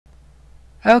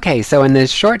Okay, so in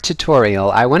this short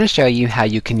tutorial, I want to show you how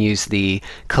you can use the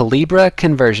Calibra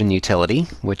conversion utility,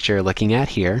 which you're looking at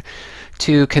here,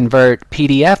 to convert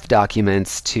PDF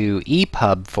documents to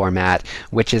ePub format,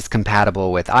 which is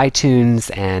compatible with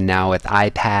iTunes and now with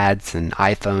iPads and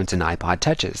iPhones and iPod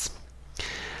Touches.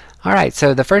 Alright,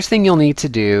 so the first thing you'll need to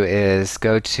do is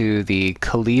go to the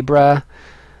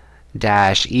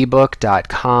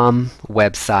Calibra-ebook.com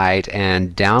website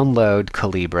and download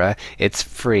Calibra. It's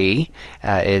free.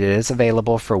 It is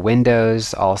available for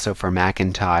Windows, also for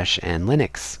Macintosh and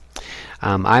Linux.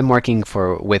 I'm working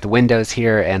with Windows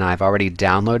here, and I've already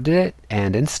downloaded it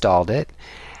and installed it.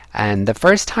 And the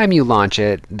first time you launch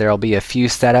it, there'll be a few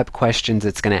setup questions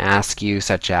it's going to ask you,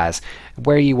 such as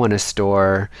where you want to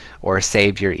store or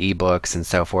save your ebooks and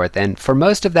so forth. And for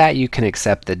most of that, you can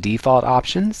accept the default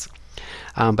options.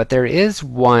 But there is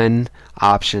one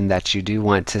option that you do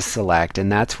want to select, and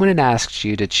that's when it asks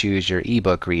you to choose your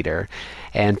ebook reader.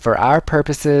 And for our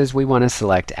purposes, we want to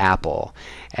select Apple.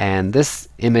 And this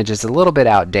image is a little bit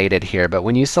outdated here, but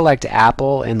when you select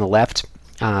Apple in the left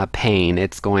pane,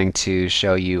 it's going to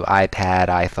show you iPad,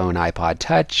 iPhone, iPod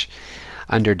Touch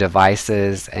under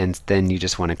Devices, and then you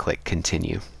just want to click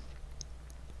Continue.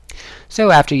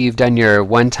 So after you've done your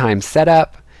one-time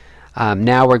setup,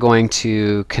 now we're going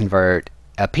to convert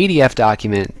a PDF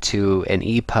document to an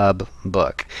ePub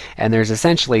book. And there's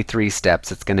essentially three steps.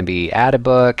 It's going to be add a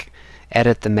book,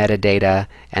 edit the metadata,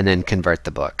 and then convert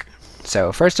the book.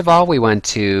 So first of all, we want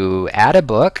to add a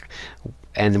book,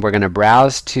 and we're going to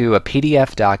browse to a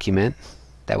PDF document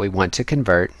that we want to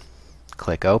convert.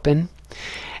 Click Open,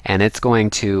 and it's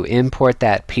going to import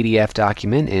that PDF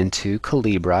document into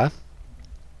Calibra.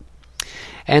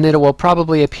 And it will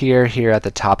probably appear here at the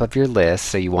top of your list,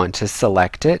 so you want to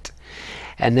select it,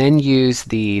 and then use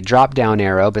the drop-down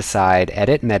arrow beside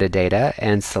Edit Metadata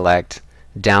and select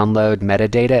Download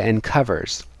Metadata and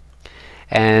Covers.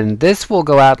 And this will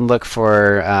go out and look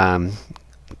for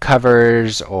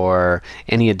covers or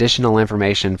any additional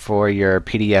information for your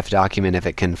PDF document. If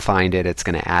it can find it, it's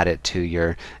going to add it to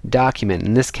your document.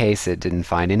 In this case, it didn't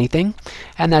find anything,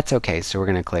 and that's okay. So we're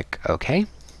going to click OK.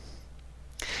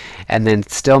 And then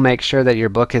still make sure that your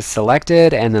book is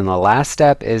selected, and then the last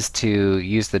step is to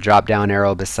use the drop down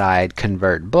arrow beside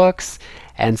Convert Books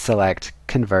and select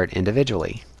Convert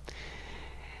Individually.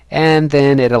 And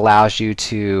then it allows you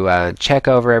to check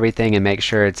over everything and make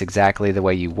sure it's exactly the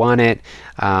way you want it.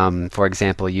 For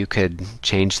example, you could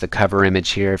change the cover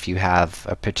image here if you have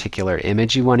a particular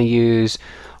image you want to use,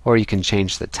 or you can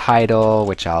change the title,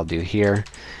 which I'll do here.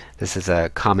 This is a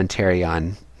commentary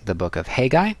on the book of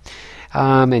Haggai.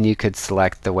 And you could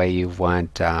select the way you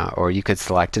want, or you could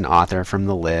select an author from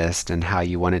the list and how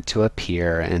you want it to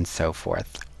appear and so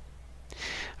forth.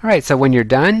 Alright, so when you're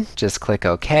done, just click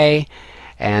OK,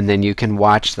 and then you can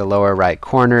watch the lower right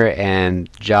corner, and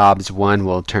jobs 1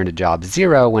 will turn to job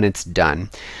 0 when it's done.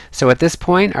 So at this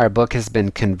point, our book has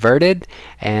been converted,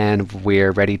 and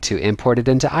we're ready to import it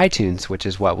into iTunes, which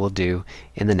is what we'll do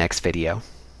in the next video.